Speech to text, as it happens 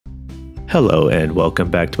Hello and welcome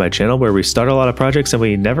back to my channel where we start a lot of projects and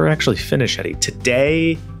we never actually finish any.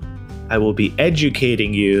 Today, I will be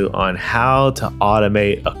educating you on how to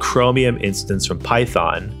automate a Chromium instance from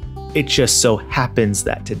Python. It just so happens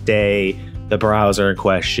that today, the browser in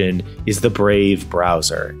question is the Brave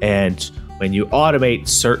browser. And when you automate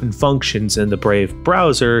certain functions in the Brave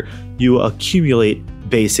browser, you accumulate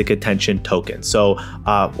basic attention tokens. So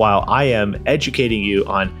while I am educating you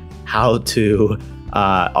on how to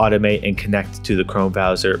automate and connect to the Chrome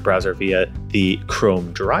browser via the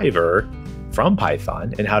Chrome driver from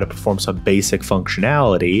Python and how to perform some basic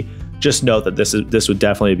functionality, just note that this would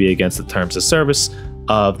definitely be against the terms of service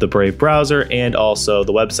of the Brave browser and also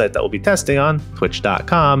the website that we'll be testing on,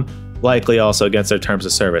 twitch.com, likely also against their terms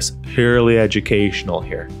of service. Purely educational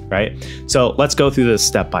here, right? So let's go through this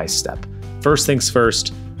step by step. First things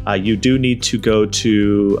first, you do need to go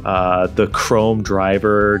to the Chrome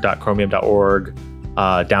driver.chromium.org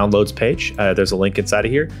downloads page. There's a link inside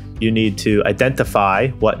of here. You need to identify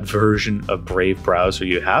what version of Brave browser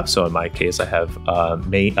you have. So in my case, I have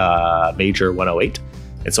Major 108.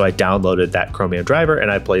 And so I downloaded that Chromium driver and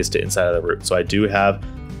I placed it inside of the root. So I do have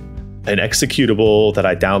an executable that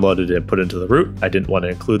I downloaded and put into the root. I didn't want to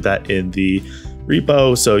include that in the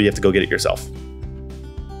repo, so you have to go get it yourself.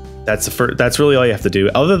 That's really all you have to do.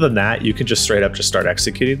 Other than that, you can just straight up just start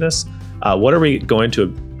executing this. What are we going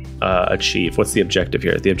to achieve? What's the objective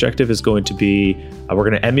here? The objective is going to be, we're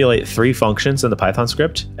going to emulate 3 functions in the Python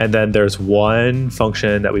script. And then there's one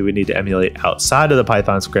function that we would need to emulate outside of the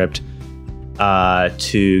Python script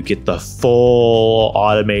to get the full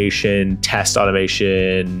automation, test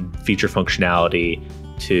automation, feature functionality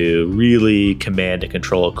to really command and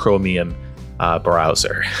control a Chromium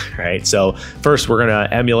browser, right? So first we're going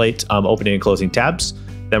to emulate opening and closing tabs.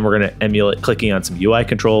 Then we're going to emulate clicking on some UI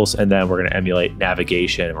controls, and then we're going to emulate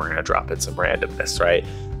navigation, and we're going to drop in some randomness, right?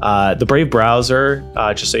 The Brave browser,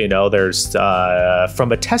 just so you know, there's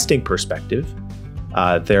from a testing perspective,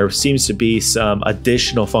 there seems to be some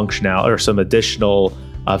additional functionality or some additional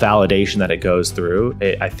validation that it goes through.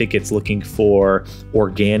 I think it's looking for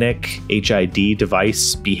organic HID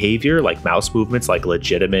device behavior, like mouse movements, like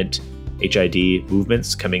legitimate HID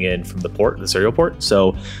movements coming in from the port, the serial port.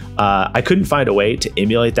 So I couldn't find a way to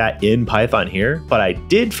emulate that in Python here, but I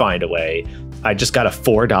did find a way. I just got a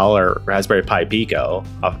 $4 Raspberry Pi Pico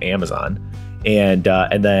off Amazon, and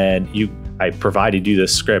then I provided you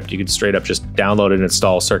this script. You can straight up just download and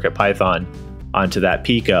install CircuitPython onto that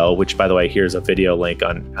Pico, which, by the way, here's a video link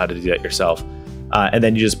on how to do that yourself. And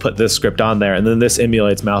then you just put this script on there, and then this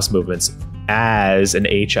emulates mouse movements as an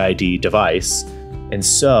HID device. And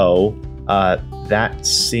so that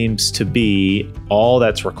seems to be all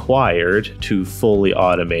that's required to fully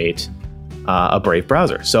automate a Brave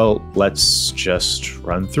browser. So let's just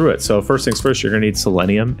run through it. So first things first, you're going to need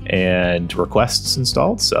Selenium and requests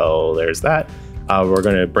installed. So there's that. We're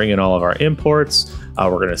going to bring in all of our imports.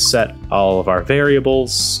 We're going to set all of our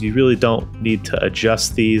variables. You really don't need to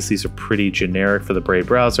adjust these. These are pretty generic for the Brave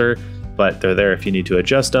browser, but they're there if you need to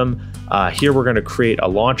adjust them. Here we're going to create a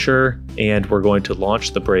launcher and we're going to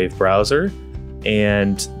launch the Brave browser.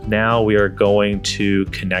 And now we are going to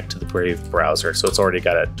connect to the Brave browser. So it's already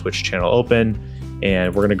got a Twitch channel open,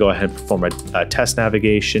 and we're going to go ahead and perform a test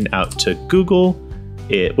navigation out to Google.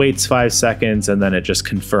 It waits 5 seconds and then it just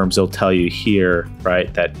confirms. It'll tell you here,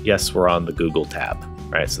 right, that yes, we're on the Google tab,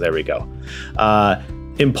 right? So there we go.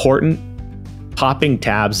 Important, popping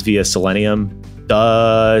tabs via Selenium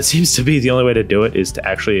seems to be the only way to do it is to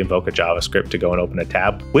actually invoke a JavaScript to go and open a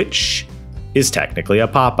tab, which is technically a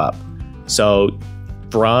pop-up. So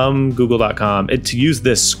from google.com, to use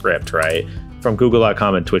this script, right, from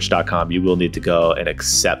google.com and twitch.com, you will need to go and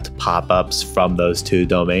accept pop-ups from those 2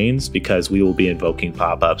 domains because we will be invoking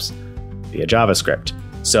pop-ups via JavaScript.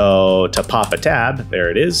 So to pop a tab, there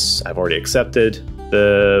it is. I've already accepted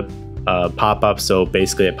the pop-up. So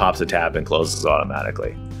basically it pops a tab and closes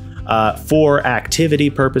automatically. For activity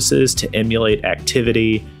purposes, to emulate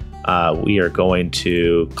activity, we are going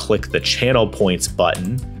to click the channel points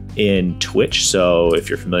button in Twitch. So if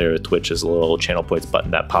you're familiar with Twitch, there's a little channel points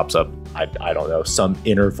button that pops up, I don't know, some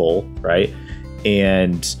interval, right?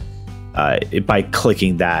 And by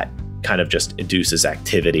clicking that, kind of just induces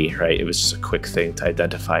activity, right? It was just a quick thing to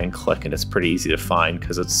identify and click, and it's pretty easy to find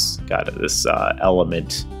because it's got this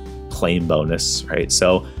element claim bonus, right?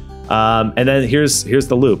 So and then here's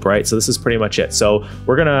the loop, right? So this is pretty much it. So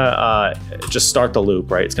we're gonna just start the loop,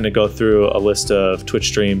 right? It's gonna go through a list of Twitch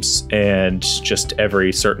streams, and just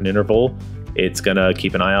every certain interval, it's gonna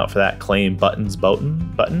keep an eye out for that claim buttons button,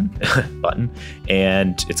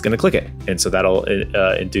 and it's gonna click it. And so that'll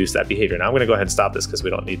induce that behavior. Now I'm gonna go ahead and stop this because we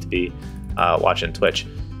don't need to be watching Twitch.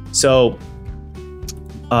 So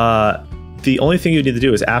the only thing you need to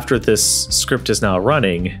do is after this script is now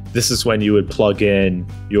running, this is when you would plug in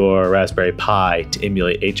your Raspberry Pi to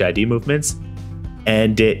emulate HID movements.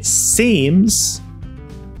 And it seems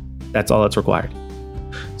that's all that's required.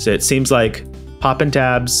 So it seems like popping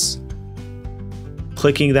tabs,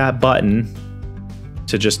 clicking that button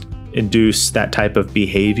to just induce that type of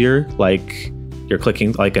behavior, like you're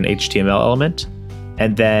clicking like an HTML element,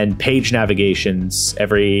 and then page navigations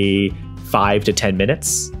every 5 to 10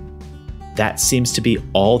 minutes. That seems to be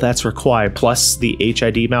all that's required, plus the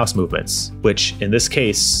HID mouse movements, which in this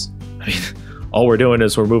case, I mean, all we're doing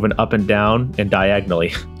is we're moving up and down and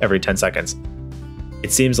diagonally every 10 seconds.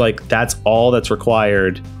 It seems like that's all that's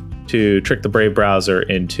required to trick the Brave browser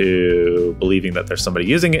into believing that there's somebody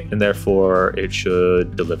using it, and therefore it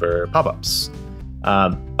should deliver pop-ups.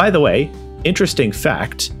 By the way, interesting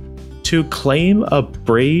fact, to claim a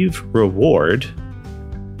Brave reward,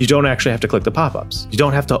 you don't actually have to click the pop-ups. You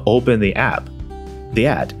don't have to open the ad.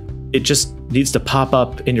 It just needs to pop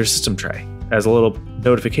up in your system tray as a little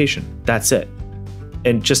notification. That's it.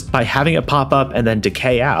 And just by having it pop up and then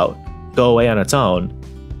decay out, go away on its own,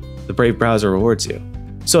 the Brave browser rewards you.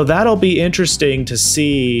 So that'll be interesting to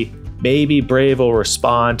see. Maybe Brave will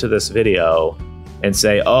respond to this video and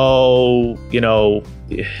say, oh, you know,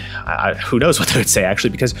 who knows what they would say actually,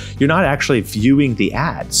 because you're not actually viewing the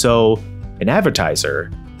ad. So an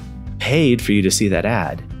advertiser paid for you to see that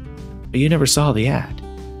ad, but you never saw the ad,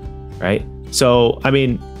 right? So, I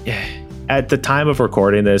mean, at the time of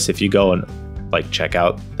recording this, if you go and like check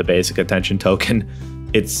out the basic attention token,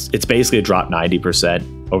 it's basically dropped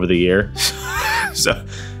 90% over the year. So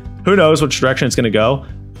who knows which direction it's going to go.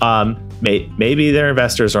 Maybe their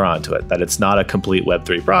investors are onto it, that it's not a complete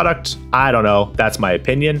Web3 product. I don't know. That's my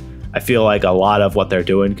opinion. I feel like a lot of what they're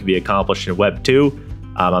doing can be accomplished in Web 2.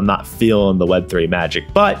 I'm not feeling the Web3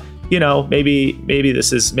 magic, but you know, maybe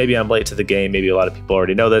I'm late to the game. Maybe a lot of people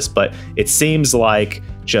already know this, but it seems like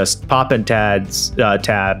just popping tabs,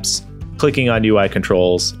 clicking on UI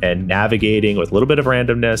controls, and navigating with a little bit of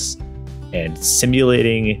randomness and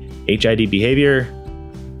simulating HID behavior.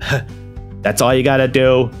 That's all you got to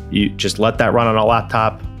do. You just let that run on a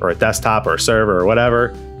laptop or a desktop or a server or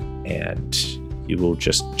whatever, and you will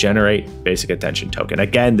just generate basic attention token.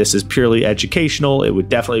 Again, this is purely educational. It would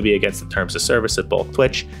definitely be against the terms of service of both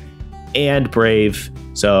Twitch and Brave.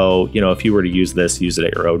 So, you know, if you were to use this, use it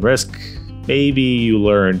at your own risk. Maybe you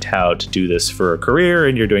learned how to do this for a career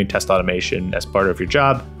and you're doing test automation as part of your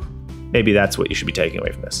job. Maybe that's what you should be taking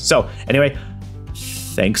away from this. So anyway,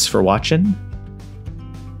 thanks for watching.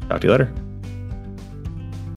 Talk to you later.